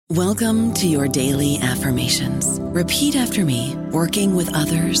Welcome to your daily affirmations. Repeat after me. Working with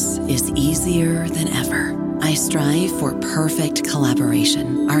others is easier than ever. I strive for perfect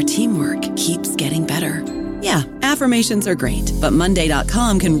collaboration. Our teamwork keeps getting better. Yeah, affirmations are great, but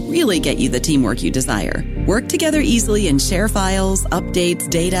Monday.com can really get you the teamwork you desire. Work together easily and share files, updates,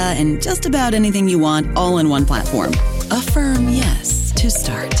 data, and just about anything you want all in one platform. Affirm yes to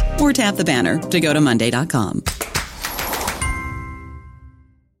start, or tap the banner to go to Monday.com.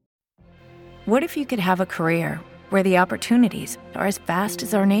 What if you could have a career where the opportunities are as vast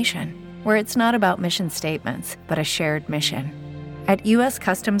as our nation, where it's not about mission statements, but a shared mission? At U.S.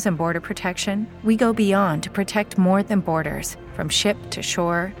 Customs and Border Protection, we go beyond to protect more than borders. From ship to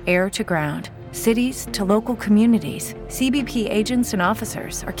shore, air to ground, cities to local communities, CBP agents and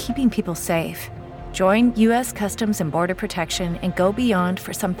officers are keeping people safe. Join U.S. Customs and Border Protection and go beyond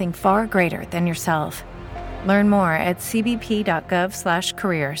for something far greater than yourself. Learn more at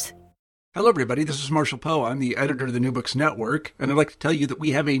cbp.gov/careers. Hello, everybody. This is Marshall Poe. I'm the editor of the New Books Network, and I'd like to tell you that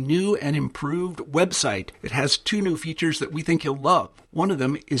we have a new and improved website. It has two new features that we think you'll love. One of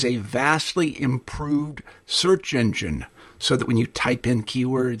them is a vastly improved search engine, so that when you type in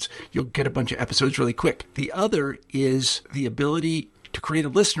keywords, you'll get a bunch of episodes really quick. The other is the ability to create a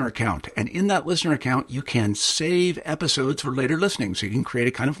listener account, and in that listener account, you can save episodes for later listening, so you can create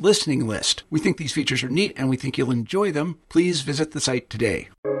a kind of listening list. We think these features are neat, and we think you'll enjoy them. Please visit the site today.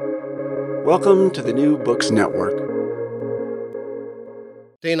 Welcome to the New Books Network.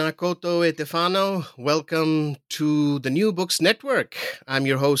 Tēnā koutou e te whānau. Welcome to the New Books Network. I'm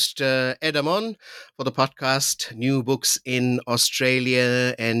your host, Ed Amon, for the podcast New Books in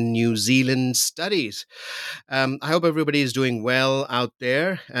Australia and New Zealand Studies. I hope everybody is doing well out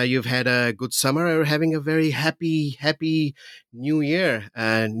there. You've had a good summer or having a very happy new year.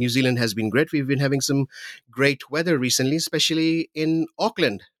 New Zealand has been great. We've been having some great weather recently, especially in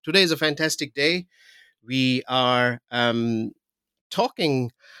Auckland. Today is a fantastic day. We are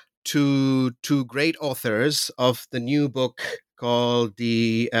talking to two great authors of the new book called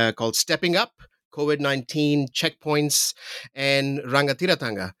Stepping Up: COVID-19 Checkpoints and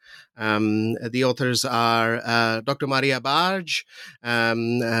Rangatiratanga. The authors are Dr. Maria Barge,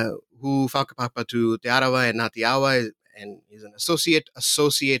 who whakapapa to Te Arawa and Ngāti Awa, and is an associate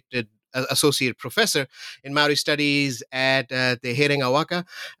professor in Maori Studies at Te Herenga Waka,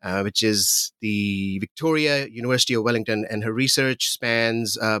 which is the Victoria University of Wellington, and her research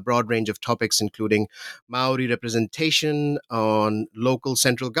spans a broad range of topics, including Maori representation on local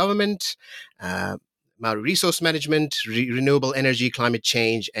central government, Maori resource management, renewable energy, climate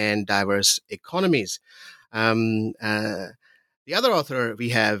change, and diverse economies. The other author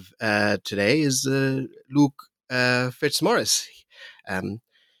we have today is Luke Fitzmaurice.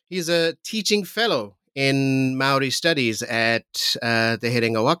 He's a teaching fellow in Maori Studies at Te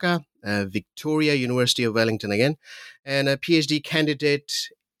Herenga Waka, Victoria University of Wellington again, and a PhD candidate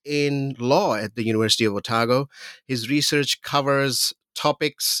in law at the University of Otago. His research covers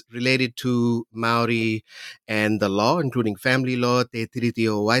topics related to Maori and the law, including family law, Te Tiriti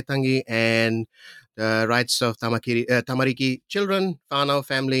o Waitangi, and the rights of tamariki children, whānau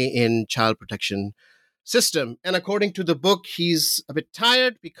family in child protection system. And according to the book, he's a bit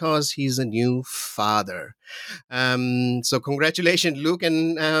tired because he's a new father. So congratulations, Luke,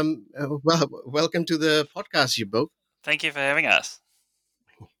 and welcome to the podcast, you both. Thank you for having us.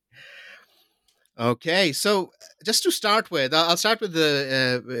 Okay, so just to start with, I'll start with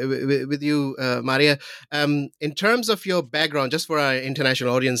with you, Maria. In terms of your background, just for our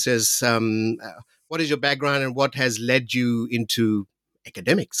international audiences, what is your background and what has led you into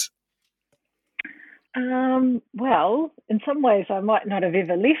academics? Well, in some ways, I might not have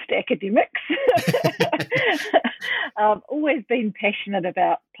ever left academics. I've always been passionate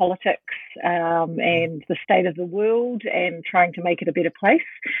about politics and the state of the world and trying to make it a better place.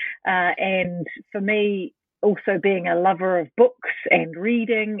 And for me, also being a lover of books and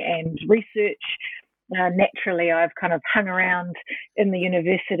reading and research, naturally, I've kind of hung around in the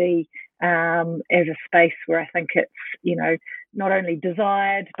university as a space where I think it's, not only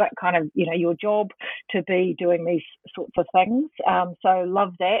desired, but kind of, your job to be doing these sorts of things. So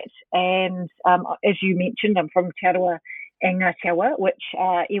love that. And as you mentioned, I'm from Te Arawa and Ngāti Awa, which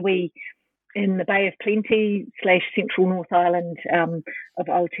are iwi in the Bay of Plenty / Central North Island of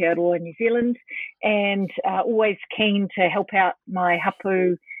Aotearoa, New Zealand, and always keen to help out my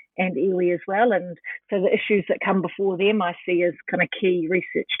hapu and iwi as well. And so the issues that come before them I see as kind of key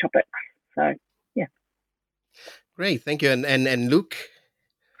research topics. So, yeah. Great, thank you. And Luke?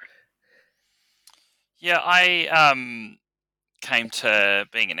 Yeah, I came to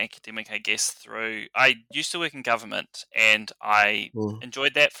being an academic, I guess, through I used to work in government, and I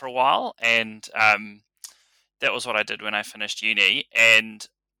enjoyed that for a while, and that was what I did when I finished uni. And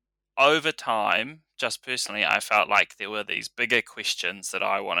over time, just personally, I felt like there were these bigger questions that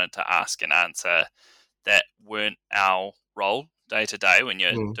I wanted to ask and answer that weren't our role day to day when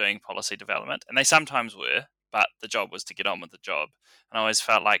you're doing policy development. And they sometimes were, but the job was to get on with the job. And I always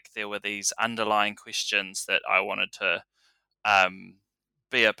felt like there were these underlying questions that I wanted to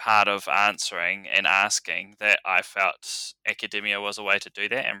be a part of answering and asking, that I felt academia was a way to do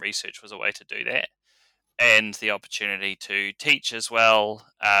that and research was a way to do that. And the opportunity to teach as well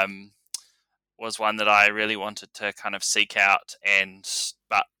was one that I really wanted to kind of seek out.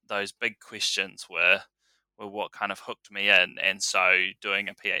 But those big questions were what kind of hooked me in. And so doing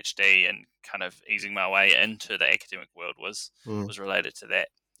a PhD and kind of easing my way into the academic world was related to that.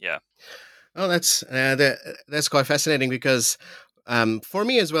 Yeah. Oh, that's quite fascinating, because for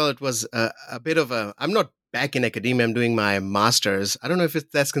me as well, it was a bit of I'm not back in academia. I'm doing my master's. I don't know if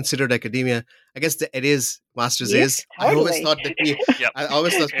that's considered academia. I guess it is. Master's yes, is. Totally. I always thought that I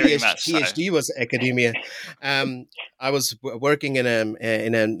always thought PhD was academia. I was working in a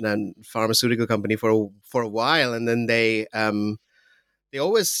pharmaceutical company for a while, and then they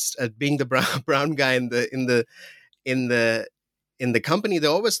always, being the brown guy in the company, they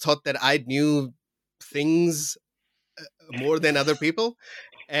always thought that I knew things more than other people,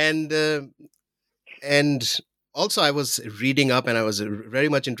 and also I was reading up, and I was very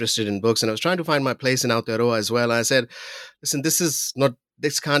much interested in books, and I was trying to find my place in Aotearoa as well. I said, listen, this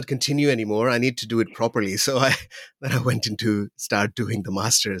can't continue anymore. I need to do it properly. So then I went into start doing the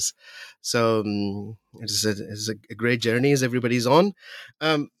masters. So it's a great journey as everybody's on.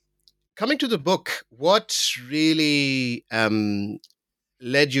 Coming to the book, what really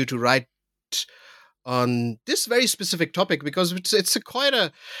led you to write on this very specific topic? Because it's quite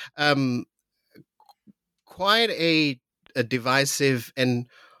a divisive and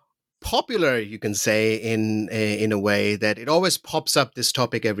popular, you can say, in a way that it always pops up, this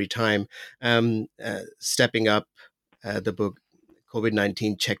topic, every time. Stepping Up, the book,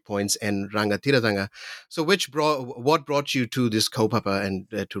 COVID-19 Checkpoints, and Rangatiratanga. So what brought you to this kaupapa and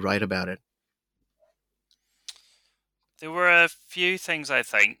to write about it? There were a few things, I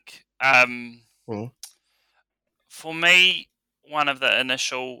think. For me, one of the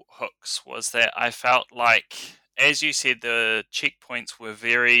initial hooks was that I felt like, as you said, the checkpoints were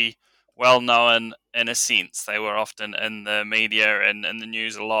very well known in a sense. They were often in the media and in the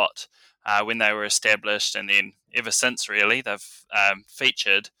news a lot when they were established, and then ever since, really, they've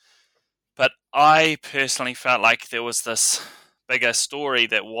featured. But I personally felt like there was this bigger story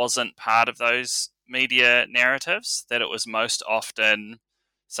that wasn't part of those media narratives, that it was most often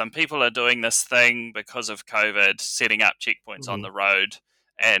some people are doing this thing because of COVID, setting up checkpoints on the road,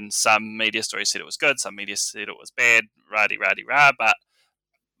 and some media stories said it was good, some media said it was bad, rah-de-rah-de-rah, but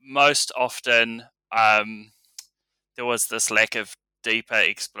most often there was this lack of deeper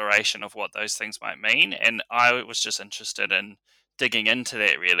exploration of what those things might mean, and I was just interested in digging into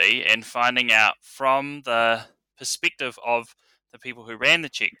that, really, and finding out from the perspective of the people who ran the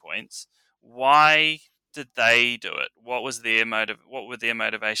checkpoints, why did they do it? What was their motive? What were their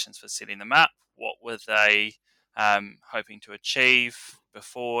motivations for setting them up? What were they hoping to achieve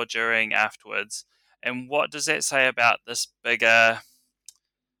before, during, afterwards? And what does that say about this bigger?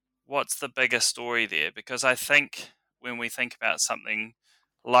 What's the bigger story there? Because I think when we think about something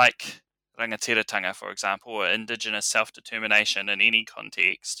like rangatiratanga, for example, or Indigenous self-determination in any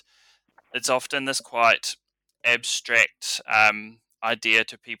context, it's often this quite abstract idea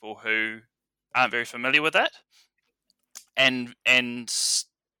to people who aren't very familiar with it, and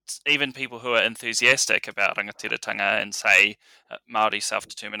even people who are enthusiastic about rangatiratanga and say Māori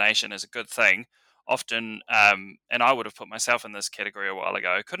self-determination is a good thing, often, and I would have put myself in this category a while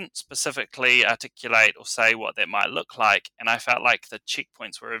ago, couldn't specifically articulate or say what that might look like, and I felt like the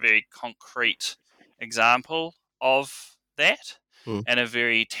checkpoints were a very concrete example of that, and a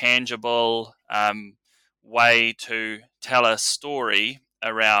very tangible way to tell a story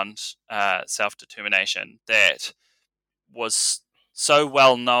around self-determination that was so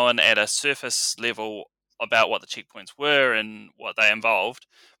well known at a surface level about what the checkpoints were and what they involved,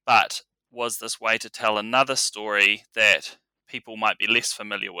 but was this way to tell another story that people might be less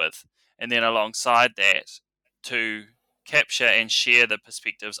familiar with, and then alongside that to capture and share the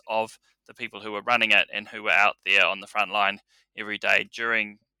perspectives of the people who were running it and who were out there on the front line every day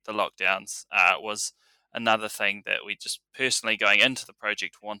during the lockdowns was another thing that we just personally, going into the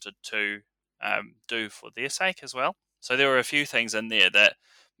project, wanted to do for their sake as well. So there were a few things in there that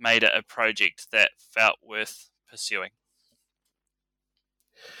made it a project that felt worth pursuing.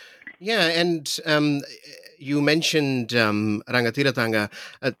 Yeah, and you mentioned Rangatiratanga.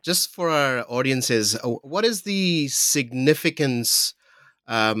 Just for our audiences, what is the significance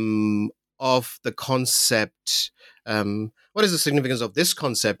of the concept? What is the significance of this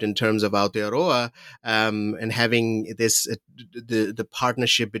concept in terms of Aotearoa and having this the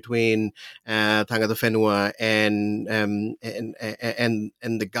partnership between Tangata Whenua and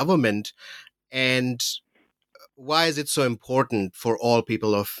the government, and why is it so important for all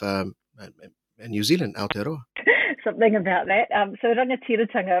people of New Zealand, Aotearoa? Something about that. So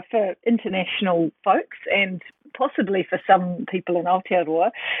rangatiratanga for international folks and possibly for some people in Aotearoa,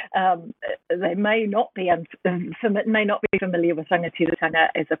 they may not be familiar with rangatiratanga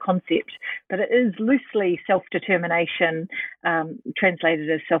as a concept, but it is loosely self-determination, translated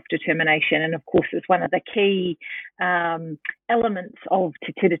as self-determination, and of course is one of the key elements of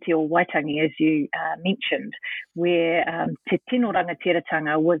Te Tiriti o Waitangi, as you mentioned, where Te Tino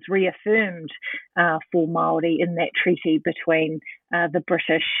Rangatiratanga was reaffirmed for Māori in that treaty between the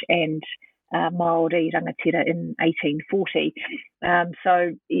British and Māori rangatira in 1840.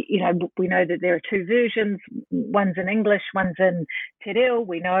 So, we know that there are two versions. One's in English, one's in Te Reo.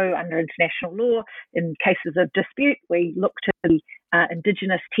 We know under international law, in cases of dispute, we look to the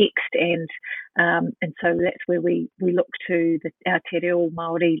Indigenous text, and so that's where we look to our Te Reo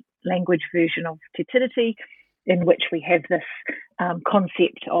Māori language version of Te Tiriti, in which we have this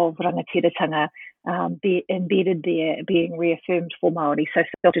concept of rangatiratanga be embedded there, being reaffirmed for Māori, so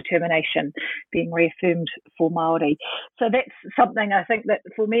self-determination being reaffirmed for Māori. So that's something I think that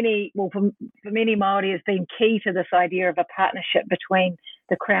for many Māori has been key to this idea of a partnership between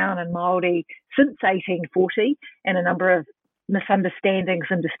the Crown and Māori since 1840, and a number of misunderstandings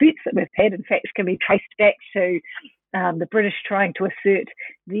and disputes that we've had, in fact, can be traced back to the British trying to assert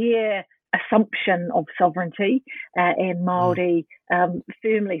their assumption of sovereignty, and Māori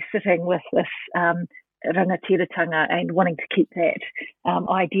firmly sitting with this rangatiratanga and wanting to keep that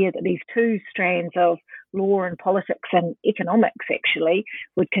idea that these two strands of law and politics and economics actually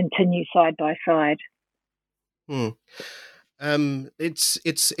would continue side by side.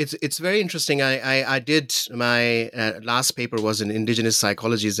 It's very interesting. I did my last paper was in Indigenous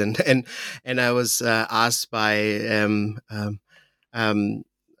psychologies, and I was asked by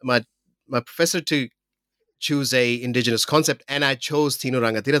my professor to choose a Indigenous concept, and I chose Tino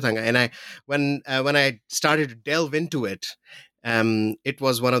Rangatiratanga. And when I started to delve into it, it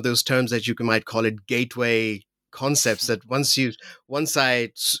was one of those terms that you might call it gateway concepts. That once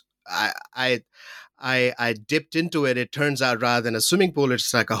I dipped into it, it turns out rather than a swimming pool,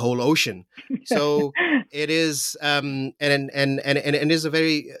 it's like a whole ocean. So it is, and is a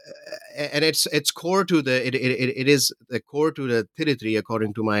very, and it's core to it is the core to the Tiriti,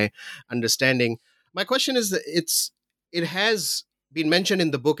 according to my understanding. My question is that it has been mentioned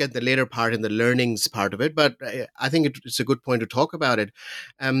in the book at the later part, in the learnings part of it, but I think it's a good point to talk about it.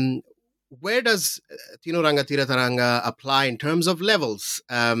 Where does Tino Rangatiratanga apply in terms of levels?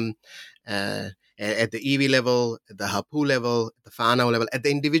 At the iwi level, at the hapu level, at the whānau level, at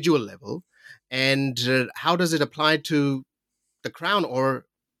the individual level, and how does it apply to the Crown or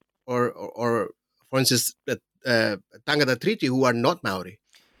for instance, Tangata Treaty, who are not Maori?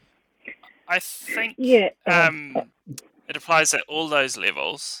 I think it applies at all those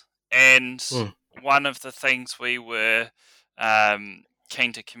levels, and one of the things we were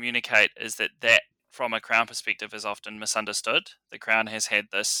keen to communicate is that from a Crown perspective is often misunderstood. The Crown has had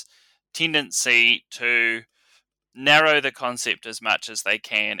this tendency to narrow the concept as much as they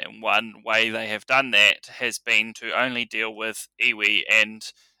can, and one way they have done that has been to only deal with iwi,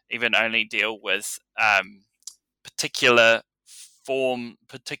 and even only deal with particular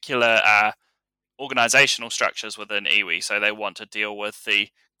organizational structures within iwi. So they want to deal with the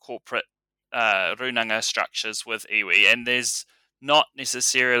corporate runanga structures with iwi, and there's not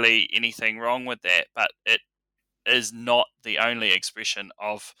necessarily anything wrong with that, but it is not the only expression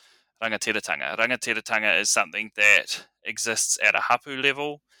of rangatiratanga. Rangatiratanga is something that exists at a hapu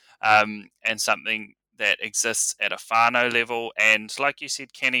level, and something that exists at a whānau level, and like you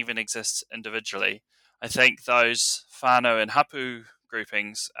said, can even exist individually. I think those whānau and hapu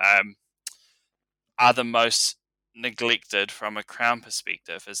groupings are the most neglected from a Crown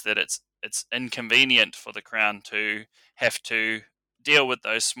perspective, is that it's inconvenient for the Crown to have to deal with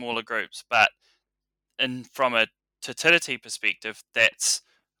those smaller groups, but from a Te Tiriti perspective, that's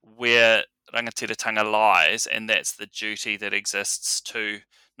where rangatiratanga lies, and that's the duty that exists to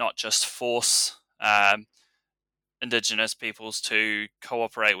not just force Indigenous peoples to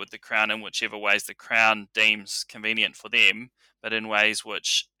cooperate with the Crown in whichever ways the Crown deems convenient for them, but in ways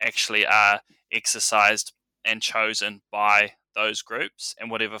which actually are exercised and chosen by those groups and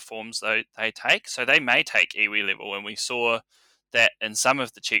whatever forms they take. So they may take iwi level, and we saw that in some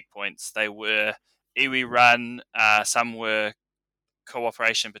of the checkpoints they were iwi run, some were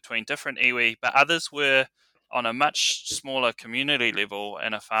cooperation between different iwi, but others were on a much smaller community level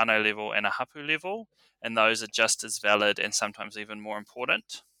and a whānau level and a hapu level, and those are just as valid and sometimes even more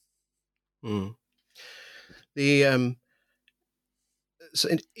important. Mm. The so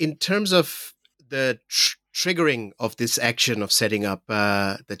in terms of the triggering of this action of setting up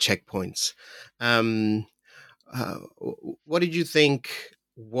the checkpoints, what did you think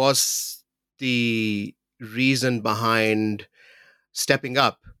was the reason behind stepping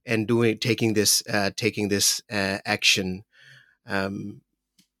up and taking this action?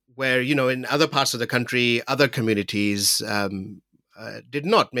 Where, in other parts of the country, other communities did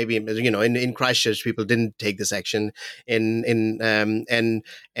not. Maybe, in Christchurch, people didn't take this action. And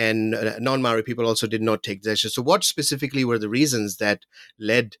non-Maori people also did not take this action. So, what specifically were the reasons that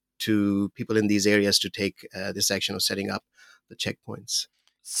led to people in these areas to take this action of setting up the checkpoints?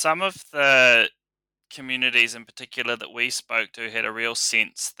 Some of the communities in particular that we spoke to had a real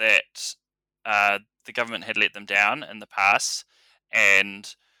sense that the government had let them down in the past,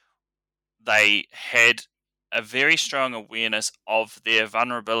 and they had a very strong awareness of their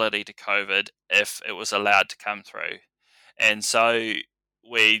vulnerability to COVID if it was allowed to come through. And so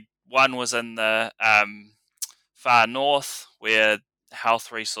one was in the far north, where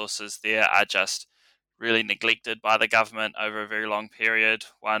health resources there are just really neglected by the government over a very long period.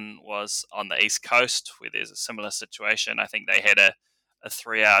 One was on the east coast, where there's a similar situation. I think they had a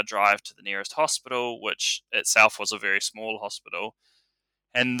 3-hour drive to the nearest hospital, which itself was a very small hospital.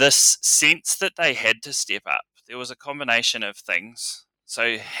 And this sense that they had to step up, there was a combination of things.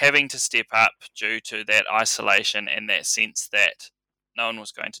 So having to step up due to that isolation and that sense that no one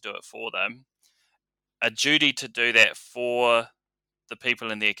was going to do it for them, a duty to do that for the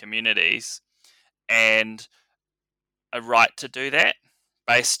people in their communities, and a right to do that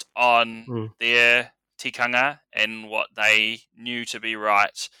based on their tikanga and what they knew to be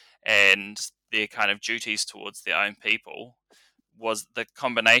right and their kind of duties towards their own people, was the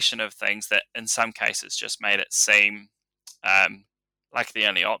combination of things that in some cases just made it seem like the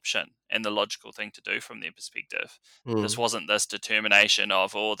only option and the logical thing to do from their perspective. This wasn't this determination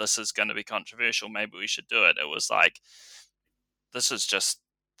of, this is going to be controversial, maybe we should do it. It was like, this is just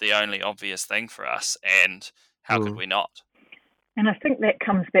the only obvious thing for us, and how could we not? And I think that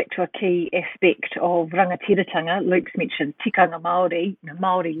comes back to a key aspect of rangatiratanga. Luke's mentioned tikanga Māori.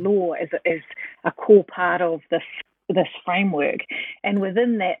 Māori law is a core part of this framework, and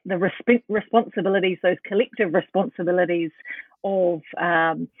within that, the responsibilities, those collective responsibilities of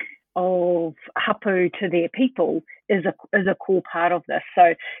hapu to their people is a core part of this.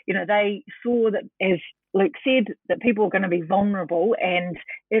 So they saw that, as Luke said, that people are going to be vulnerable and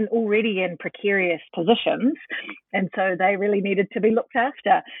already in precarious positions, and so they really needed to be looked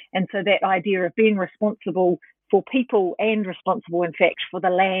after. And so that idea of being responsible for people and responsible, in fact, for the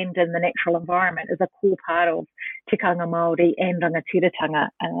land and the natural environment is a core part of tikanga Māori and rangatiratanga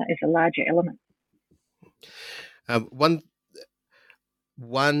as a larger element.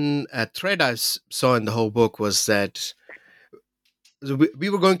 One thread I saw in the whole book was that we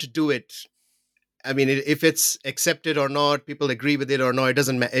were going to do it. I mean, if it's accepted or not, people agree with it or not, it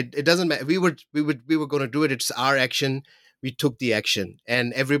doesn't matter. It doesn't matter. We were going to do it. It's our action. We took the action,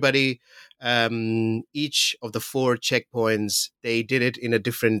 and everybody, each of the 4 checkpoints, they did it in a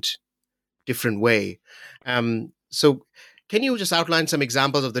different way. So, can you just outline some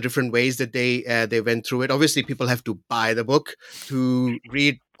examples of the different ways that they went through it? Obviously, people have to buy the book to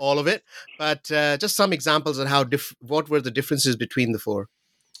read all of it, but just some examples on what were the differences between the 4.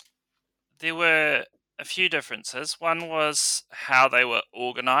 There were a few differences. One was how they were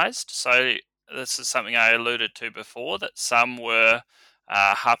organized. So this is something I alluded to before, that some were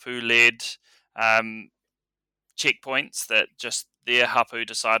hapu-led checkpoints that just their hapu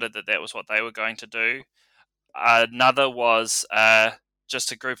decided that was what they were going to do. Another was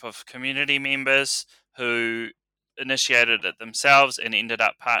just a group of community members who initiated it themselves and ended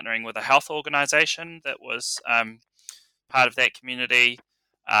up partnering with a health organization that was part of that community.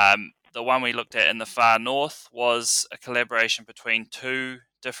 The one we looked at in the far north was a collaboration between 2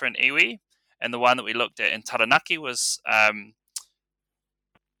 different iwi, and the one that we looked at in Taranaki was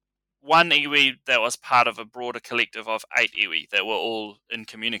one iwi that was part of a broader collective of 8 iwi that were all in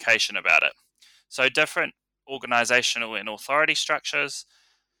communication about it. So different organizational and authority structures.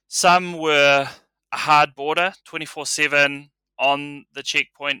 Some were a hard border, 24/7 on the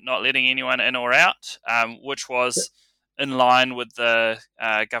checkpoint, not letting anyone in or out, which was in line with the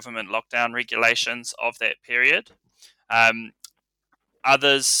government lockdown regulations of that period.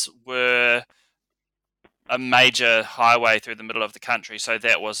 Others were a major highway through the middle of the country, so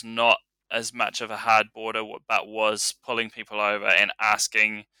that was not as much of a hard border, but was pulling people over and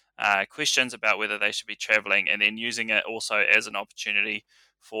asking questions about whether they should be traveling, and then using it also as an opportunity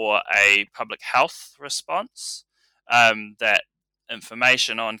for a public health response. That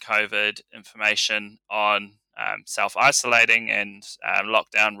information on COVID, information on self-isolating and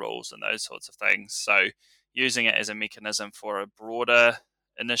lockdown rules and those sorts of things. So using it as a mechanism for a broader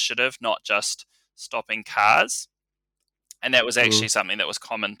initiative, not just stopping cars. And that was actually something that was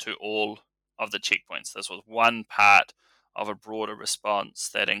common to all of the checkpoints. This was one part of a broader response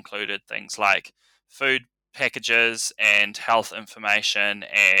that included things like food packages and health information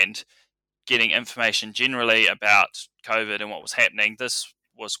and getting information generally about COVID and what was happening. This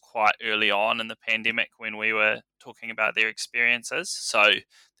was quite early on in the pandemic when we were talking about their experiences. So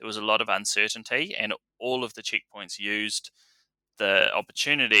there was a lot of uncertainty, and all of the checkpoints used the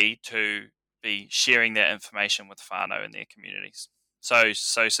opportunity to be sharing that information with whānau in their communities. So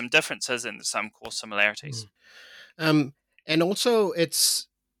some differences and some core similarities. And also, it's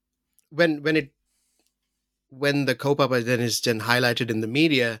when the kaupapa then is then highlighted in the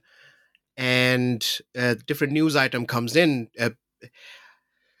media, and different news item comes in.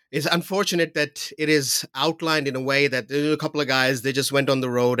 It's unfortunate that it is outlined in a way that a couple of guys, they just went on the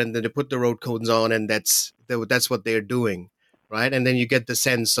road and then they put the road cones on, and that's what they're doing, right? And then you get the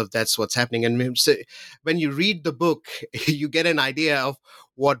sense of that's what's happening. And so when you read the book, you get an idea of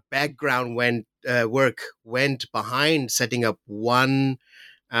what background work went behind setting up one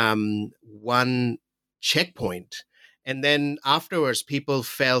checkpoint. And then afterwards, people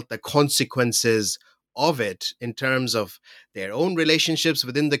felt the consequences of it in terms of their own relationships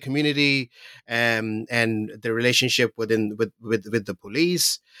within the community, and the relationship with the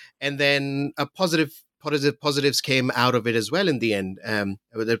police, and then positives came out of it as well in the end.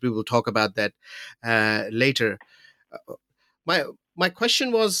 That we will talk about that later. My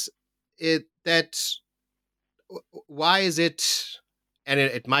question was that why is it, and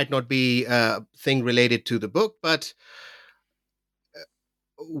it might not be a thing related to the book, but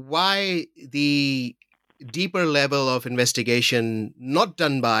why the deeper level of investigation not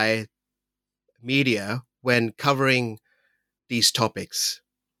done by media when covering these topics?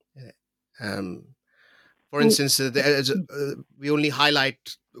 For instance, we only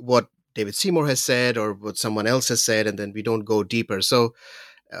highlight what David Seymour has said or what someone else has said, and then we don't go deeper. So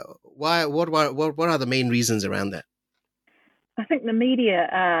why? What are the main reasons around that? I think the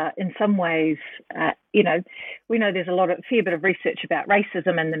media, in some ways, we know there's a fair bit of research about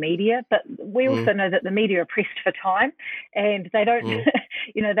racism in the media, but we also know that the media are pressed for time, and they don't,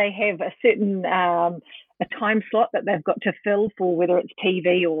 they have a certain a time slot that they've got to fill for whether it's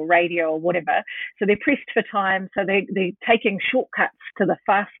TV or radio or whatever. So they're pressed for time. So they're taking shortcuts to the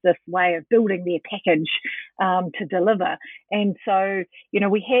fastest way of building their package to deliver. And so,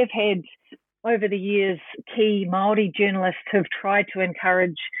 we have had over the years, key Māori journalists have tried to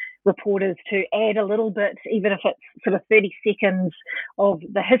encourage reporters to add a little bit, even if it's sort of 30 seconds of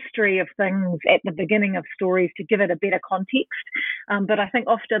the history of things at the beginning of stories to give it a better context. But I think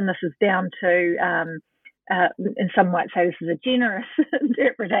often this is down to, and some might say this is a generous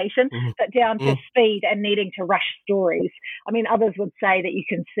interpretation, but down to speed and needing to rush stories. I mean, others would say that you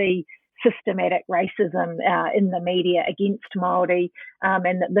can see systematic racism in the media against Māori,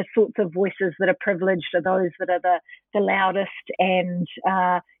 and that the sorts of voices that are privileged are those that are the loudest and,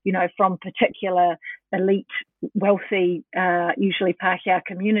 from particular elite, wealthy, usually Pākehā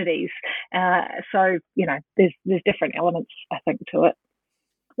communities. So, there's different elements, I think, to it.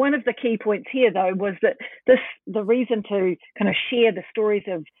 One of the key points here, though, was that the reason to kind of share the stories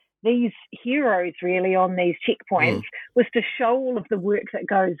of these heroes really on these checkpoints was to show all of the work that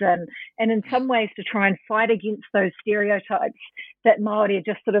goes in, and in some ways to try and fight against those stereotypes that Māori are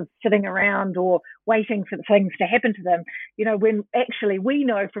just sort of sitting around or waiting for things to happen to them. When actually we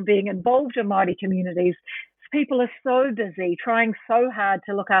know from being involved in Māori communities, people are so busy trying so hard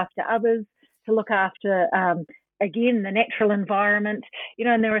to look after others, to look after again, the natural environment,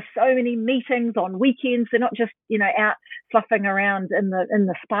 and there are so many meetings on weekends. They're not just, out fluffing around in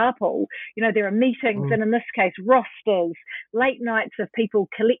the spa pool. There are meetings, and in this case, rosters, late nights of people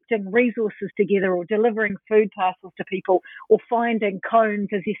collecting resources together or delivering food parcels to people or finding cones,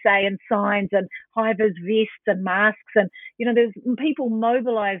 as you say, and signs and high-vis vests and masks. And, there's people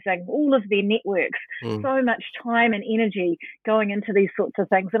mobilizing all of their networks, so much time and energy going into these sorts of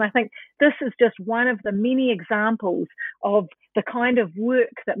things. And I think this is just one of the many examples of the kind of work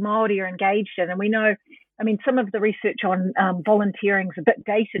that Māori are engaged in. And we know I mean, some of the research on volunteering is a bit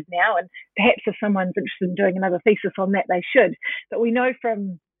dated now, and perhaps if someone's interested in doing another thesis on that, they should. But we know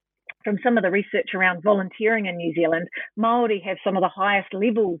from some of the research around volunteering in New Zealand, Māori have some of the highest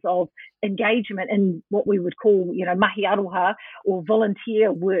levels of engagement in what we would call, mahi aroha or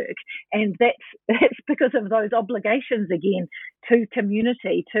volunteer work. And that's because of those obligations again to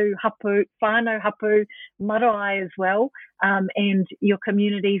community, to hapu, whānau hapu, marae as well, and your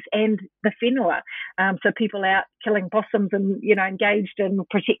communities and the whenua. So people out killing possums and, engaged in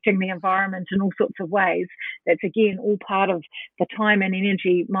protecting the environment in all sorts of ways. That's again all part of the time and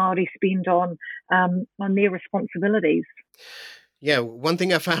energy Māori spend on their responsibilities. Yeah, one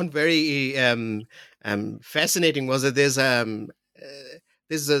thing I found very fascinating was that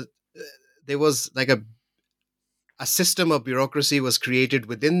there was like a system of bureaucracy was created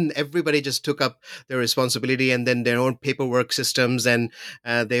within. Everybody just took up their responsibility, and then their own paperwork systems, and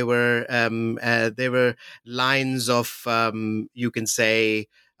there were lines of you can say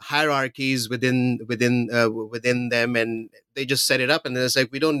hierarchies within them, and they just set it up, and then it's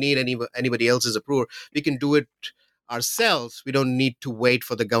like, we don't need anybody else's approval. We can do it ourselves. We don't need to wait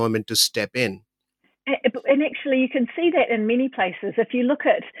for the government to step in. And actually, you can see that in many places. If you look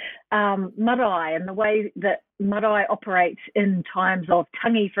at marae and the way that marae operates in times of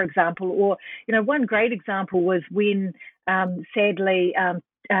tangi, for example, or, one great example was when, sadly,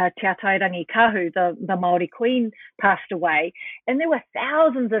 Te Atairangi Kahu, the Māori Queen, passed away. And there were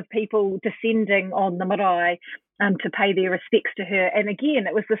thousands of people descending on the marae to pay their respects to her. And again,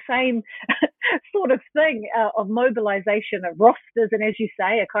 it was the same sort of thing of mobilisation of rosters, and as you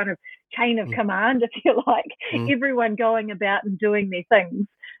say, a kind of chain of command, if you like, everyone going about and doing their things,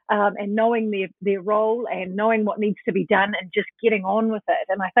 and knowing their role and knowing what needs to be done and just getting on with it.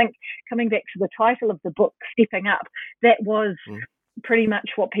 And I think coming back to the title of the book, Stepping Up, that was pretty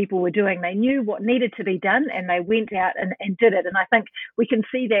much what people were doing. They knew what needed to be done and they went out and did it. And I think we can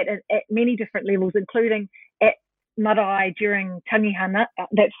see that at many different levels, including at marae during tangihanga,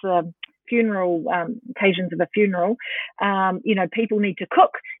 that's the funeral, occasions of a funeral. People need to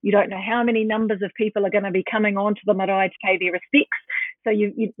cook. You don't know how many numbers of people are going to be coming onto the marae to pay their respects. So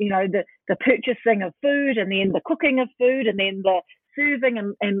the purchasing of food, and then the cooking of food, and then the serving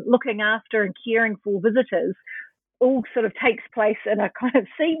and looking after and caring for visitors all sort of takes place in a kind of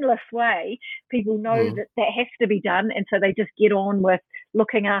seamless way. People know that has to be done, and so they just get on with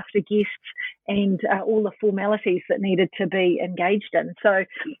looking after guests and all the formalities that needed to be engaged in. So,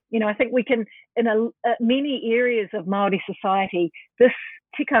 I think we can, in many areas of Māori society, this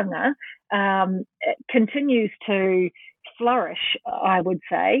tikanga continues to flourish, I would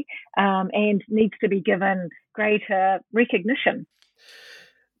say, and needs to be given greater recognition.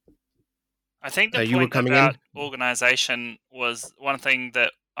 I think the point about organisation was one thing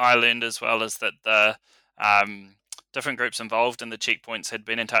that I learned as well, is that the different groups involved in the checkpoints had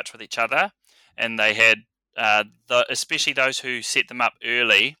been in touch with each other, and they had, especially those who set them up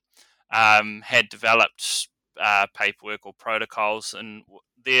early, had developed paperwork or protocols in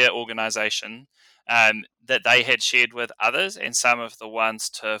their organisation that they had shared with others, and some of the ones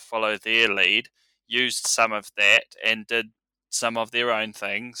to follow their lead used some of that and did some of their own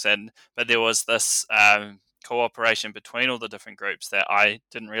things, but there was this cooperation between all the different groups that I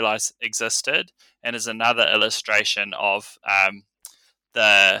didn't realize existed, and is another illustration of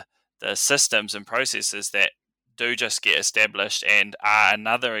the systems and processes that do just get established, and are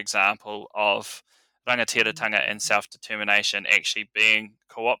another example of rangatiratanga and self-determination actually being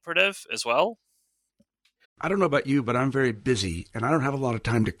cooperative as well. I don't know about you, but I'm very busy and I don't have a lot of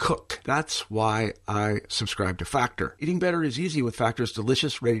time to cook. That's why I subscribe to Factor. Eating better is easy with Factor's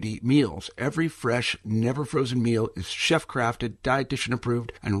delicious, ready-to-eat meals. Every fresh, never frozen meal is chef-crafted, dietitian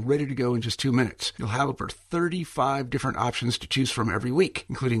approved, and ready to go in just 2 minutes. You'll have over 35 different options to choose from every week,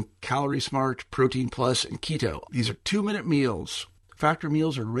 including Calorie Smart, Protein Plus, and Keto. These are 2-minute meals. Factor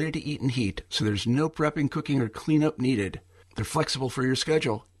meals are ready to eat and heat, so there's no prepping, cooking, or cleanup needed. They're flexible for your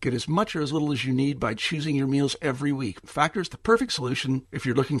schedule. Get as much or as little as you need by choosing your meals every week. Factor's the perfect solution if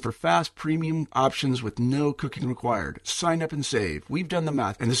you're looking for fast, premium options with no cooking required. Sign up and save. We've done the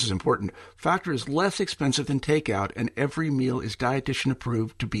math, and this is important. Factor is less expensive than takeout, and every meal is dietitian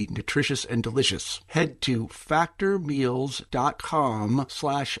approved to be nutritious and delicious. Head to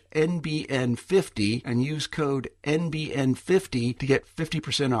factormeals.com/NBN50 and use code NBN50 to get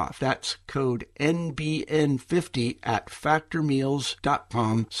 50% off. That's code NBN50 at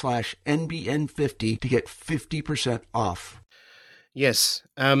factormeals.com/NBN50 to get 50% off. Yes.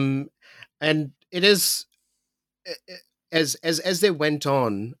 And it is, as they went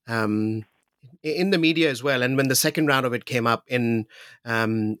on, in the media as well. And when the second round of it came up in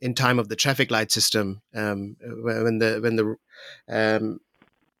time of the traffic light system, when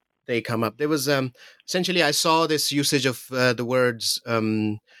they come up, there was essentially I saw this usage of the words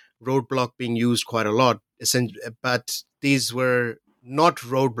roadblock being used quite a lot. But these were not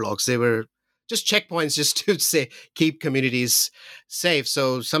roadblocks; they were just checkpoints, just to say keep communities safe.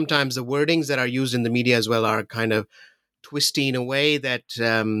 So sometimes the wordings that are used in the media as well are kind of twisty in a way that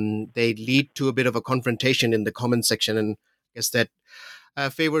they lead to a bit of a confrontation in the comment section, and I guess that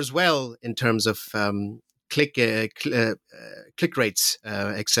favors well in terms of click rates,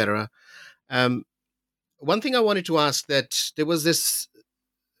 etc. One thing I wanted to ask, that there was this,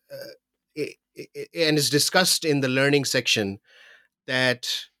 and it's discussed in the learning section,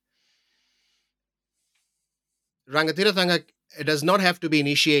 that Rangatiratanga does not have to be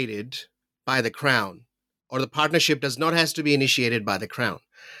initiated by the Crown, or the partnership does not have to be initiated by the Crown.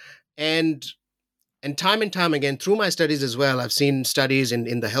 And time and time again, through my studies as well, I've seen studies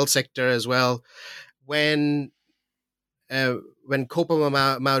in the health sector as well, when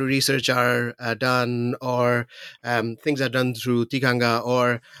Kopa Maori research are done, or things are done through Tikanga,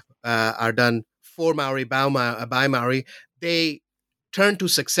 or are done for Maori, by Maori, they turn to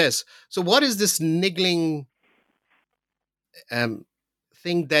success. So what is this niggling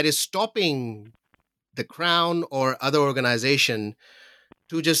thing that is stopping the Crown or other organization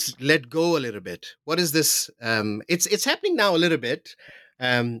to just let go a little bit? What is this? It's happening now a little bit,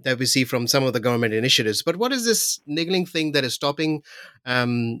 that we see from some of the government initiatives. But what is this niggling thing that is stopping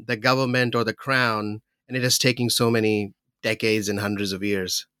the government or the Crown, and it is taking so many decades and hundreds of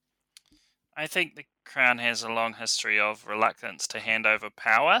years? I think the Crown has a long history of reluctance to hand over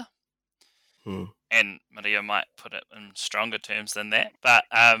power. And Maria might put it in stronger terms than that. But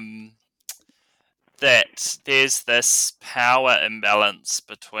that there's this power imbalance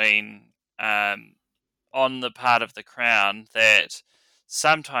between, on the part of the Crown, that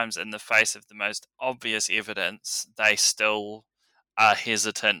sometimes in the face of the most obvious evidence, they still are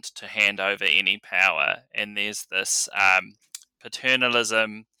hesitant to hand over any power. And there's this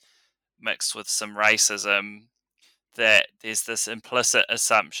paternalism mixed with some racism, that there's this implicit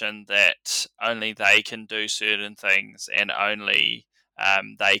assumption that only they can do certain things, and only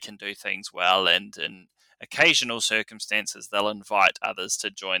they can do things well, and in occasional circumstances they'll invite others to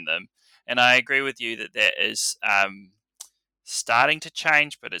join them. And I agree with you that that is starting to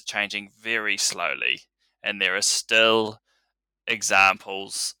change, but it's changing very slowly, and there are still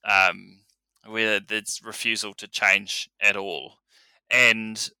examples where there's refusal to change at all.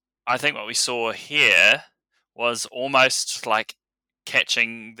 And I think what we saw here was almost like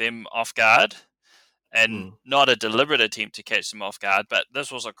catching them off guard, and not a deliberate attempt to catch them off guard, but this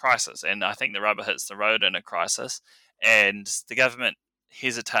was a crisis, and I think the rubber hits the road in a crisis, and the government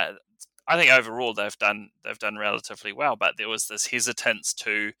hesitated. I think overall they've done relatively well, but there was this hesitance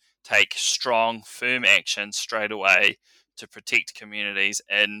to take strong, firm action straight away to protect communities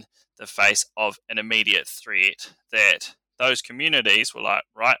in the face of an immediate threat, that those communities were like,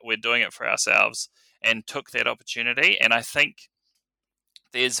 right, we're doing it for ourselves, and took that opportunity. And I think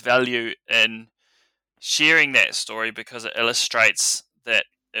there's value in sharing that story, because it illustrates that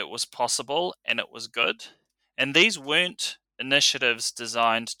it was possible and it was good. And these weren't initiatives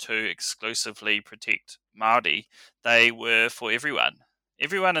designed to exclusively protect Māori. They were for everyone.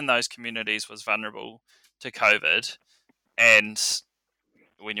 Everyone in those communities was vulnerable to COVID. And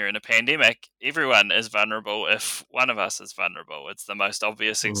when you're in a pandemic, everyone is vulnerable if one of us is vulnerable. It's the most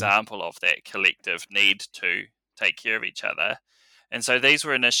obvious example of that collective need to take care of each other. And so these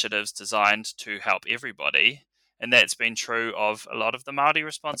were initiatives designed to help everybody. And that's been true of a lot of the Māori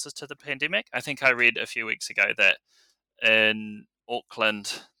responses to the pandemic. I think I read a few weeks ago that in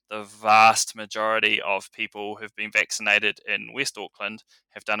Auckland, the vast majority of people who've been vaccinated in West Auckland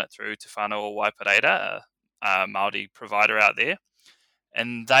have done it through Te Whānau Waipareta, a Māori provider out there.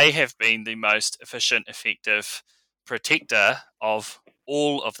 And they have been the most efficient, effective protector of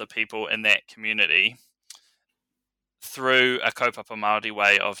all of the people in that community through a kaupapa Māori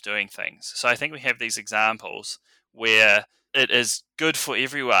way of doing things. So I think we have these examples where it is good for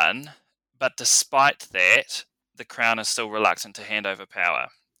everyone, but despite that, the Crown is still reluctant to hand over power.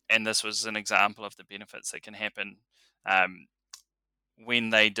 And this was an example of the benefits that can happen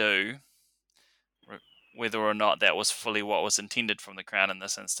when they do. Whether or not that was fully what was intended from the Crown in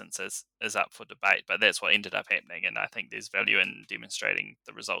this instance is up for debate, but that's what ended up happening, and I think there's value in demonstrating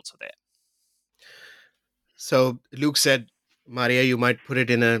the results of that. So Luke said, Maria, you might put it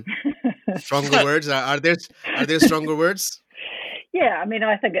in a stronger words. Are there stronger words? Yeah, Yeah, I mean,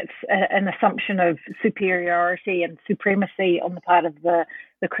 I think it's an assumption of superiority and supremacy on the part of the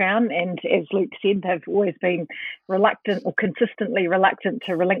Crown. And as Luke said, they've always been reluctant or consistently reluctant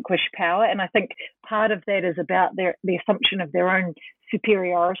to relinquish power. And I think part of that is about the assumption of their own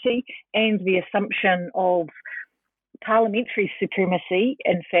superiority and the assumption of parliamentary supremacy,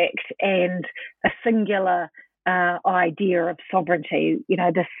 in fact, and a singular idea of sovereignty. You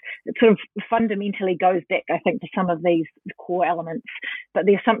know, this it sort of fundamentally goes back, I think, to some of these core elements, but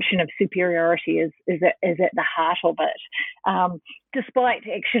the assumption of superiority is at the heart of it, despite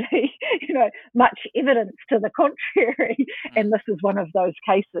actually, much evidence to the contrary. And this is one of those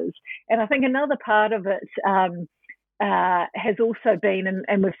cases. And I think another part of it has also been,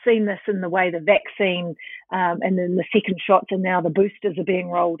 and we've seen this in the way the vaccine and then the second shots and now the boosters are being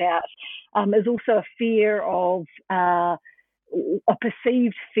rolled out, is also a fear of a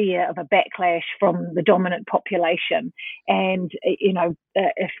perceived fear of a backlash from the dominant population. And,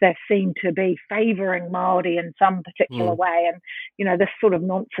 if they're seen to be favouring Māori in some particular way. And, this sort of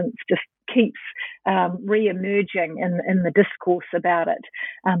nonsense just keeps re-emerging in the discourse about it,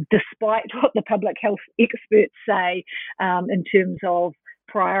 despite what the public health experts say in terms of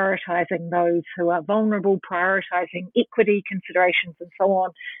prioritising those who are vulnerable, prioritising equity considerations and so on.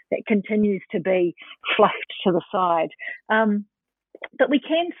 That continues to be fluffed to the side. But we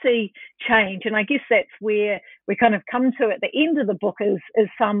can see change, and I guess that's where we kind of come to at the end of the book is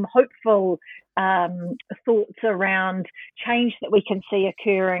some hopeful thoughts around change that we can see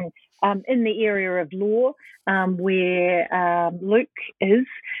occurring in the area of law, where Luke is,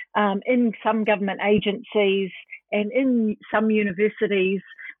 in some government agencies and in some universities,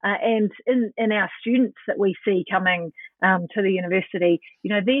 and in our students that we see coming to the university.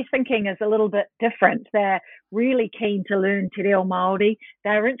 Their thinking is a little bit different. They're really keen to learn Te Reo Māori.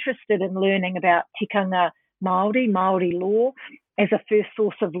 They're interested in learning about tikanga Māori law as a first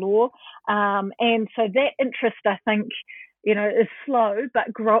source of law. And so that interest, I think, is slow, but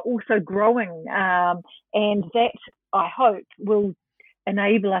also growing. And that, I hope, will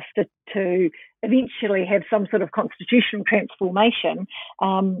enable us to eventually have some sort of constitutional transformation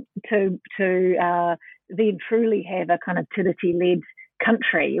to then truly have a kind of Tiriti-led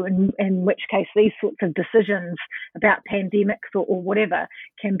country, in which case these sorts of decisions about pandemics or whatever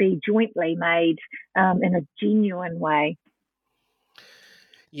can be jointly made in a genuine way.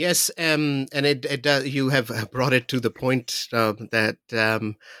 Yes, and it you have brought it to the point that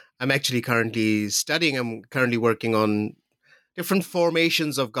I'm actually currently studying. I'm currently working on different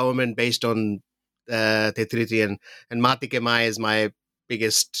formations of government based on Te Tiriti, and Matike Mai is my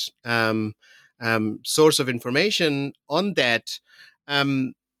biggest source of information on that.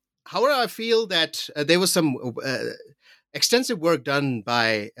 However, I feel that there was some extensive work done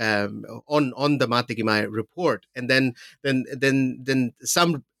by on the Matike Mai report, and then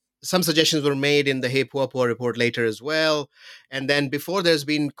some suggestions were made in the He Puapua report later as well, and then before there's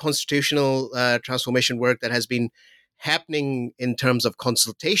been constitutional transformation work that has been happening in terms of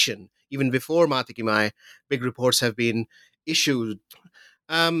consultation, even before Matike Mai, big reports have been issued.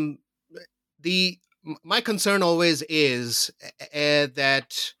 My concern always is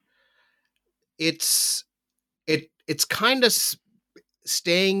that it's kind of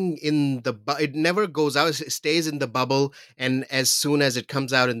staying in it never goes out. It stays in the bubble, and as soon as it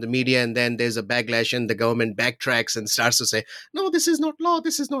comes out in the media, and then there's a backlash, and the government backtracks and starts to say, no, this is not law,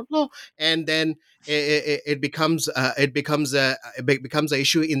 and then it becomes an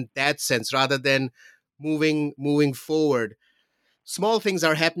issue in that sense, rather than moving forward. Small things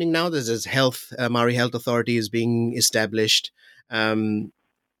are happening now. There's health, Maori Health Authority is being established. I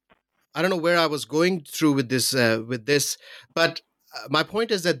don't know where I was going through with this, but my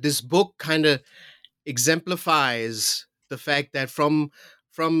point is that this book kind of exemplifies the fact that from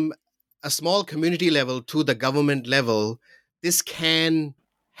a small community level to the government level, this can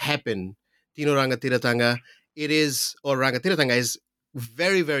happen. Tino Rangatiratanga, or Rangatiratanga is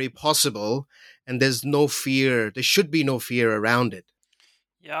very, very possible, and there's no fear. There should be no fear around it.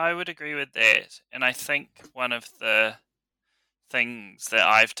 Yeah, I would agree with that. And I think one of the things that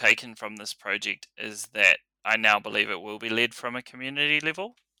I've taken from this project is that I now believe it will be led from a community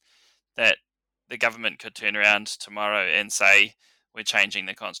level, that the government could turn around tomorrow and say, we're changing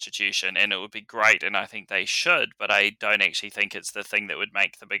the constitution, and it would be great, and I think they should, but I don't actually think it's the thing that would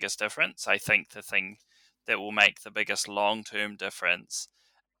make the biggest difference. I think the thing that will make the biggest long-term difference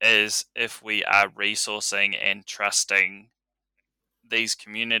is if we are resourcing and trusting these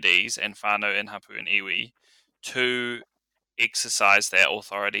communities and whānau and hapu and iwi to exercise their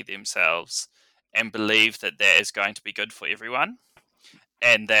authority themselves and believe that that is going to be good for everyone,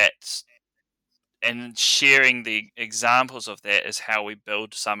 and that and sharing the examples of that is how we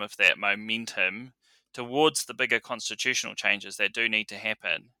build some of that momentum towards the bigger constitutional changes that do need to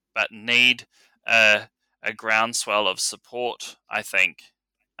happen, but need a groundswell of support, I think,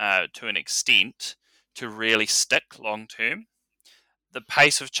 to an extent, to really stick long term. The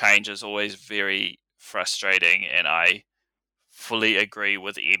pace of change is always very frustrating, and I fully agree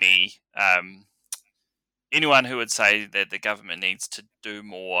with anyone who would say that the government needs to do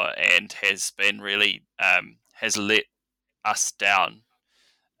more and has been really has let us down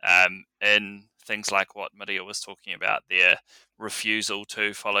in things like what Maria was talking about, their refusal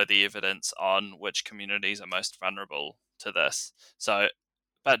to follow the evidence on which communities are most vulnerable to this. So,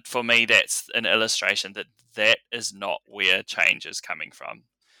 but for me, that's an illustration that that is not where change is coming from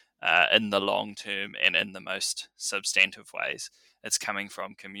in the long term and in the most substantive ways. It's coming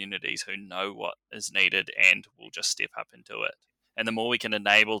from communities who know what is needed and will just step up and do it. And the more we can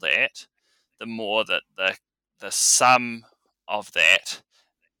enable that, the more that the sum of that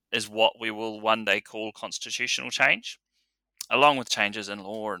is what we will one day call constitutional change, along with changes in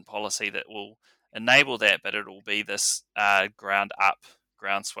law and policy that will enable that, but it will be this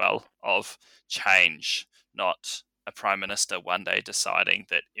groundswell of change, not a prime minister one day deciding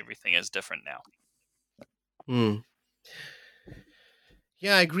that everything is different now.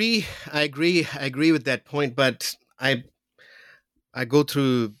 Yeah, I agree with that point, but I go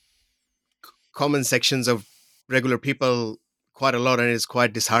through common sections of regular people quite a lot, and it's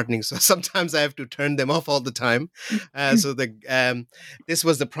quite disheartening. So sometimes I have to turn them off all the time. So this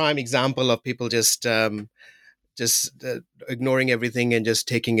was the prime example of people just ignoring everything and just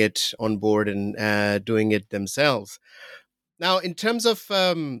taking it on board and doing it themselves. Now, in terms of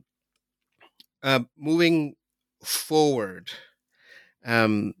moving forward,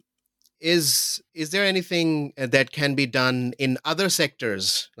 is there anything that can be done in other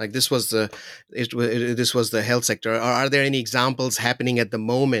sectors? Like this was the health sector. Or are there any examples happening at the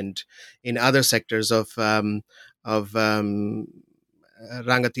moment in other sectors of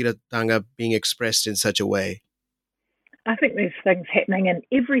Rangatiratanga being expressed in such a way? I think there's things happening in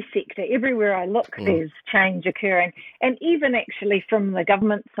every sector. Everywhere I look, there's change occurring. And even actually from the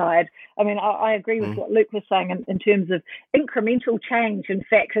government side, I mean, I agree with what Luke was saying in terms of incremental change, in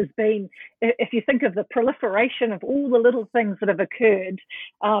fact, has been, if you think of the proliferation of all the little things that have occurred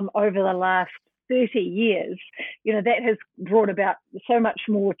over the last 30 years, that has brought about so much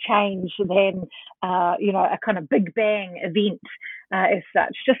more change than, a kind of big bang event as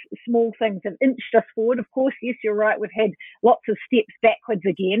such. Just small things have inched us forward. Of course, yes, you're right, we've had lots of steps backwards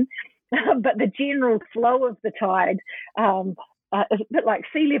again, but the general flow of the tide is a bit like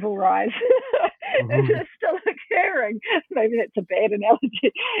sea level rise. It's still occurring. Maybe that's a bad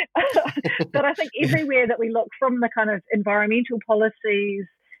analogy. But I think everywhere that we look, from the kind of environmental policies,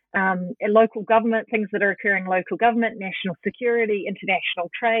 local government, things that are occurring, local government, national security, international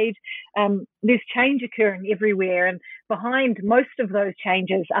trade, there's change occurring everywhere. And behind most of those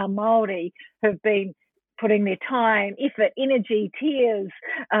changes are Māori who've been putting their time, effort, energy, tears,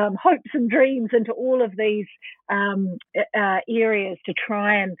 hopes and dreams into all of these areas to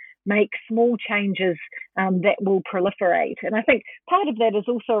try and make small changes that will proliferate. And I think part of that is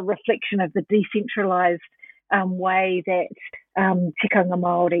also a reflection of the decentralised way that tikanga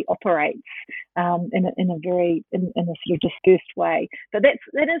Māori operates in a sort of dispersed way. But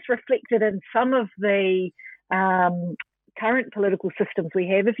that is reflected in some of the current political systems we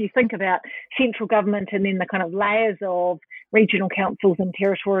have. If you think about central government and then the kind of layers of regional councils and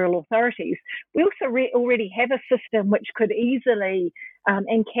territorial authorities, we also already have a system which could easily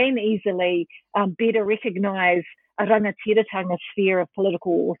and can easily better recognise a rangatiratanga sphere of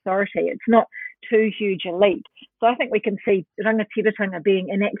political authority. It's not too huge a leap. So I think we can see rangatiratanga being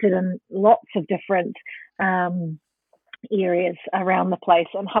enacted in lots of different areas around the place,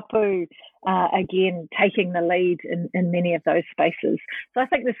 and hapu again taking the lead in many of those spaces. So I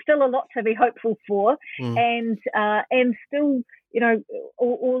think there's still a lot to be hopeful for, and still,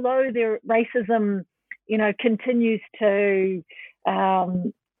 although the racism, continues to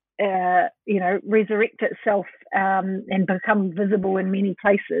resurrect itself and become visible in many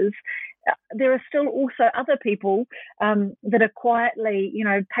places, there are still also other people that are quietly,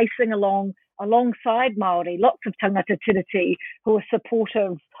 pacing alongside Māori, lots of tangata tiriti who are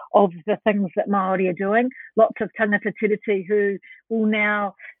supportive of the things that Māori are doing, lots of tangata tiriti who will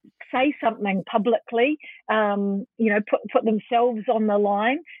now say something publicly, put themselves on the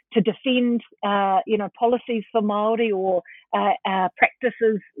line to defend, policies for Māori or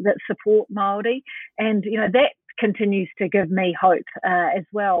practices that support Māori. And, that continues to give me hope as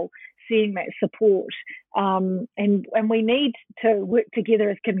well. seeing that support. And we need to work together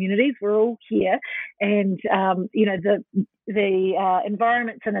as communities. We're all here, and the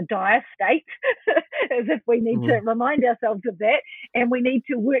environment's in a dire state, as if we need to remind ourselves of that, and we need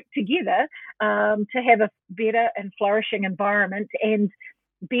to work together to have a better and flourishing environment and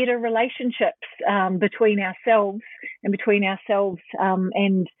better relationships between ourselves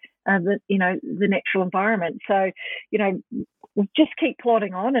and the natural environment. So, we'll just keep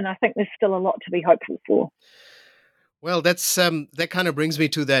plodding on, and I think there's still a lot to be hopeful for. Well, that's that kind of brings me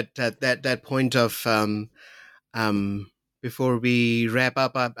to that point of before we wrap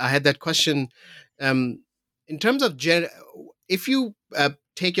up. I had that question in terms of if you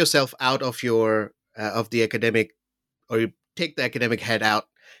take yourself out of your of the academic, or you take the academic head out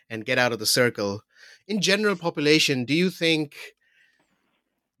and get out of the circle. In general population, do you think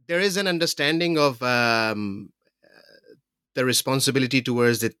there is an understanding of the responsibility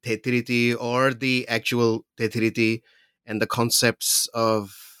towards the Te Tiriti or the actual Te Tiriti and the concepts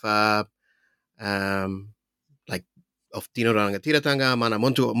of of Tino Ranga Tiratanga, Mana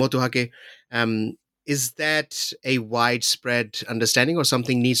Motuhake? Is that a widespread understanding, or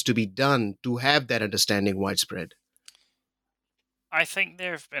something needs to be done to have that understanding widespread? I think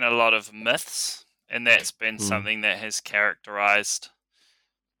there have been a lot of myths, and that's been something that has characterized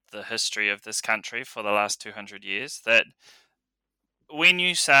the history of this country for the last 200 years. That when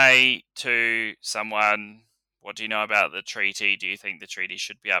you say to someone, what do you know about the treaty? Do you think the treaty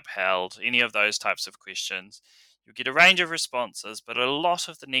should be upheld? Any of those types of questions, you get a range of responses, but a lot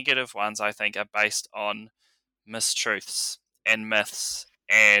of the negative ones, I think, are based on mistruths and myths.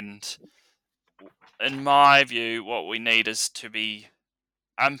 And in my view, what we need is to be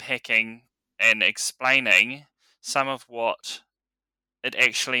unpacking and explaining some of what it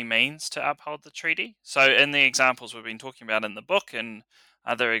actually means to uphold the treaty. So in the examples we've been talking about in the book and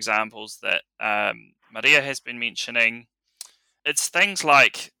other examples that Maria has been mentioning, it's things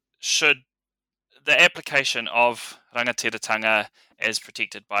like, should the application of rangatiratanga as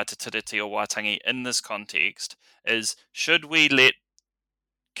protected by Te Tiriti o Waitangi in this context is, should we let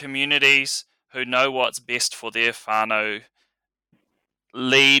communities who know what's best for their whānau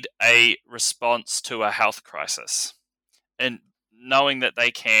lead a response to a health crisis? And knowing that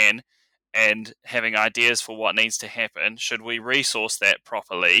they can and having ideas for what needs to happen, should we resource that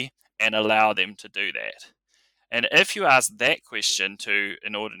properly and allow them to do that? And if you ask that question to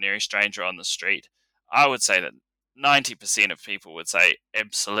an ordinary stranger on the street, I would say that 90% of people would say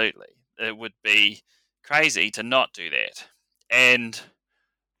absolutely. It would be crazy to not do that. And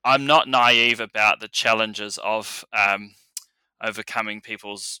I'm not naive about the challenges of overcoming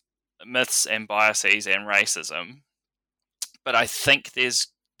people's myths and biases and racism, but I think there's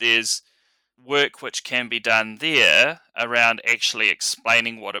work which can be done there around actually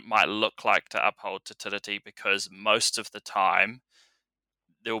explaining what it might look like to uphold Te Tiriti, because most of the time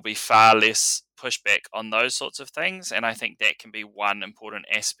there will be far less pushback on those sorts of things, and I think that can be one important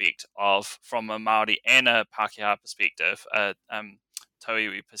aspect of, from a Māori and a Pākehā perspective, a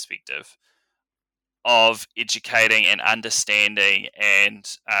Tauiwi perspective, of educating and understanding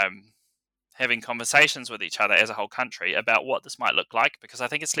and having conversations with each other as a whole country about what this might look like, because I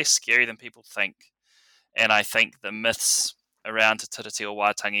think it's less scary than people think. And I think the myths around Te Tiriti o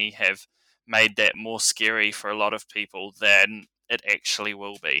Waitangi have made that more scary for a lot of people than it actually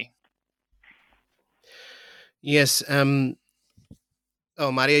will be. Yes. Maria,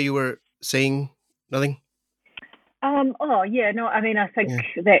 you were saying nothing? I think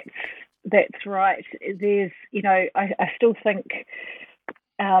that's right. There's, I still think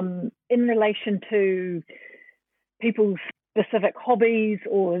in relation to people's specific hobbies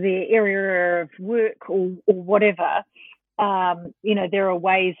or their area of work or whatever, there are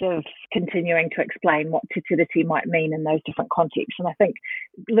ways of continuing to explain what Te Tiriti might mean in those different contexts. And I think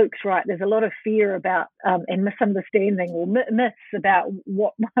Luke's right. There's a lot of fear about and misunderstanding or myths about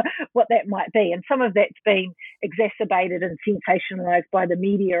what that might be. And some of that's been exacerbated and sensationalized by the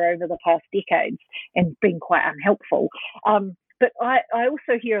media over the past decades and been quite unhelpful. But I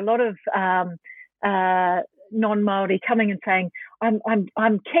also hear a lot of non-Māori coming and saying, I'm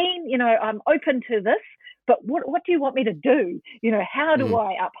keen, I'm open to this, but what do you want me to do? How do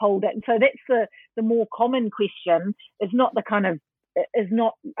I uphold it? And so that's the more common question, is not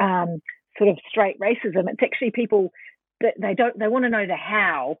sort of straight racism. It's actually people that they want to know the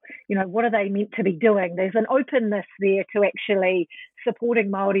how. What are they meant to be doing? There's an openness there to actually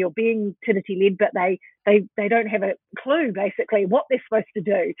supporting Māori or being Tiriti led, but they don't have a clue basically what they're supposed to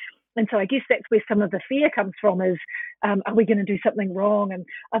do. And so I guess that's where some of the fear comes from is, are we going to do something wrong? And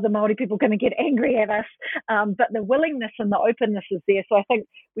are the Māori people going to get angry at us? But the willingness and the openness is there. So I think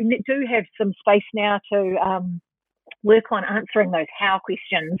we do have some space now to work on answering those how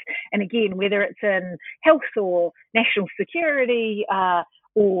questions. And again, whether it's in health or national security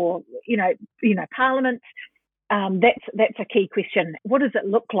or, Parliament, that's a key question. What does it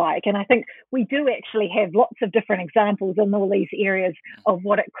look like? And I think we do actually have lots of different examples in all these areas of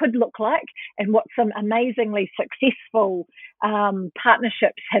what it could look like and what some amazingly successful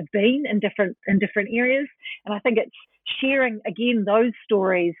partnerships have been in different areas. And I think it's sharing again those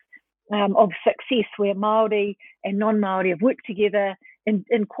stories of success where Māori and non-Māori have worked together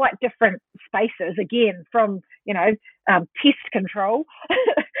in quite different spaces, again, from, pest control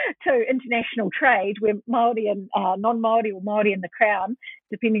to international trade, where Māori and non-Māori or Māori and the Crown,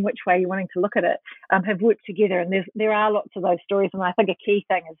 depending which way you're wanting to look at it, have worked together. And there are lots of those stories. And I think a key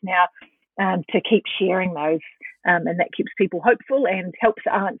thing is now to keep sharing those, and that keeps people hopeful and helps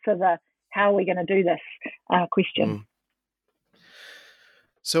answer the how are we going to do this question.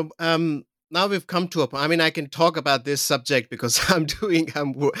 So now we've come to a point. I mean, I can talk about this subject because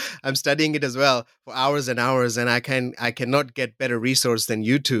I'm studying it as well for hours and hours, and I cannot get better resource than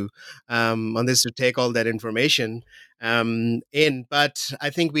you two on this to take all that information in. But I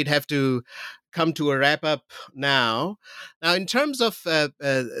think we'd have to come to a wrap up now. Now, in terms of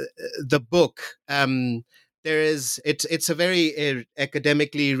the book, it's a very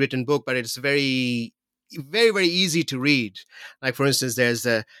academically written book, but it's very, very easy to read. Like, for instance, there's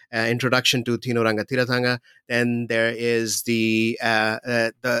the introduction to Tino Rangatiratanga. Then there is the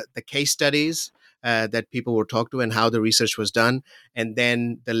case studies that people were talked to and how the research was done, and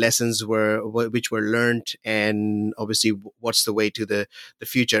then the lessons which were learned, and obviously what's the way to the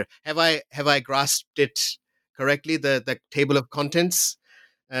future. Have I grasped it correctly? The table of contents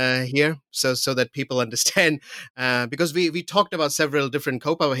here, so that people understand, because we talked about several different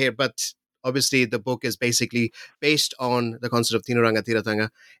kaupaua here, but obviously the book is basically based on the concept of Tino Rangatiratanga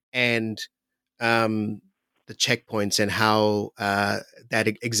and the checkpoints and how that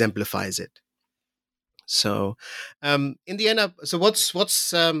exemplifies it. So in the end, so what's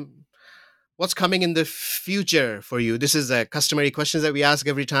coming in the future for you? This is a customary questions that we ask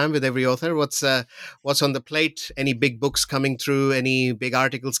every time with every author. What's on the plate? Any big books coming through? Any big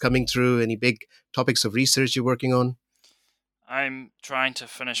articles coming through? Any big topics of research you're working on? I'm trying to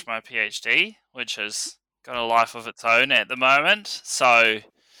finish my PhD, which has got a life of its own at the moment. So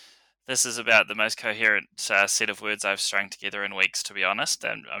this is about the most coherent set of words I've strung together in weeks, to be honest,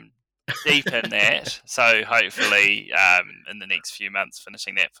 and I'm deep in that. So hopefully in the next few months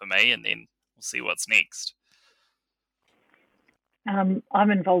finishing that for me, and then we'll see what's next. I'm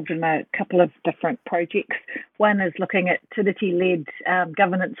involved in a couple of different projects. One is looking at Tiriti-led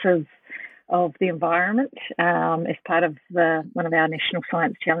governance of the environment as part of one of our national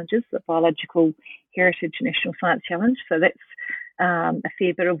science challenges, the Biological Heritage National Science Challenge. So that's a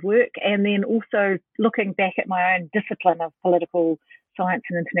fair bit of work. And then also looking back at my own discipline of political science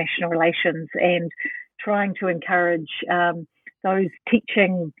and international relations and trying to encourage those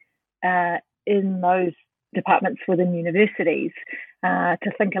teaching in those departments within universities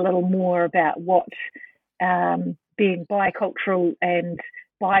to think a little more about what being bicultural and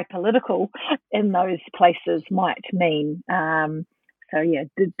bipolitical in those places might mean. So yeah,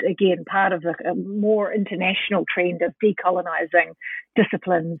 again, part of a more international trend of decolonising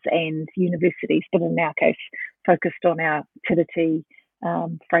disciplines and universities, but in our case, focused on our Tiriti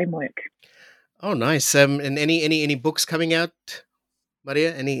framework. Oh, nice. And any books coming out,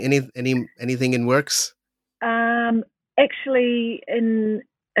 Maria? Anything in works? Actually, in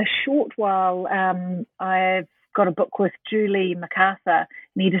a short while, I've got a book with Julie MacArthur,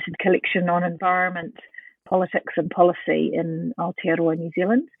 an edited collection on environment, politics and policy in Aotearoa, New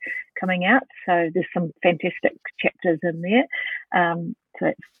Zealand, coming out. So there's some fantastic chapters in there.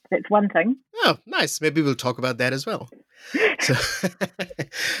 So that's one thing. Oh, nice. Maybe we'll talk about that as well.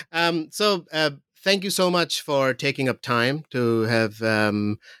 So, thank you so much for taking up time to have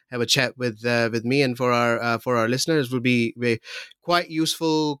a chat with me and for our listeners. It will be a quite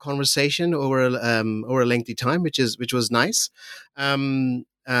useful conversation over a lengthy time, which was nice.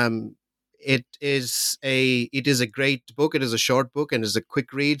 It is a great book. It is a short book and is a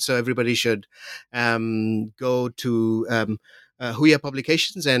quick read, so everybody should go to Huia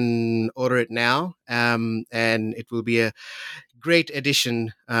Publications and order it now. And it will be a great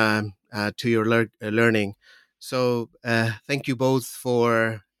addition to your learning. So thank you both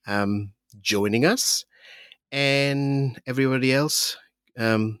for joining us, and everybody else.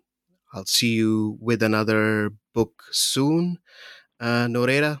 I'll see you with another book soon.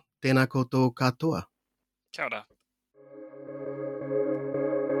 Noreira, tēnā koutou katoa. Kia ora.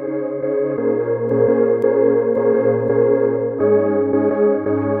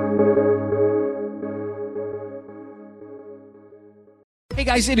 Hey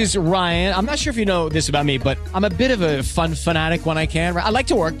guys, it is Ryan. I'm not sure if you know this about me, but I'm a bit of a fun fanatic when I can. I like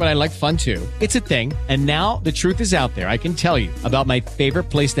to work, but I like fun too. It's a thing. And now the truth is out there. I can tell you about my favorite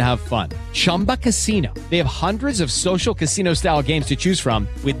place to have fun. Chumba Casino. They have hundreds of social casino style games to choose from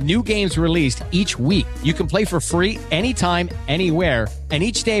with new games released each week. You can play for free anytime, anywhere. And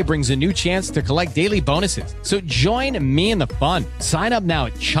each day brings a new chance to collect daily bonuses. So join me in the fun. Sign up now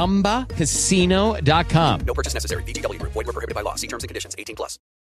at ChumbaCasino.com. No purchase necessary. VGW Group. Void where prohibited by law. See terms and conditions. 18+.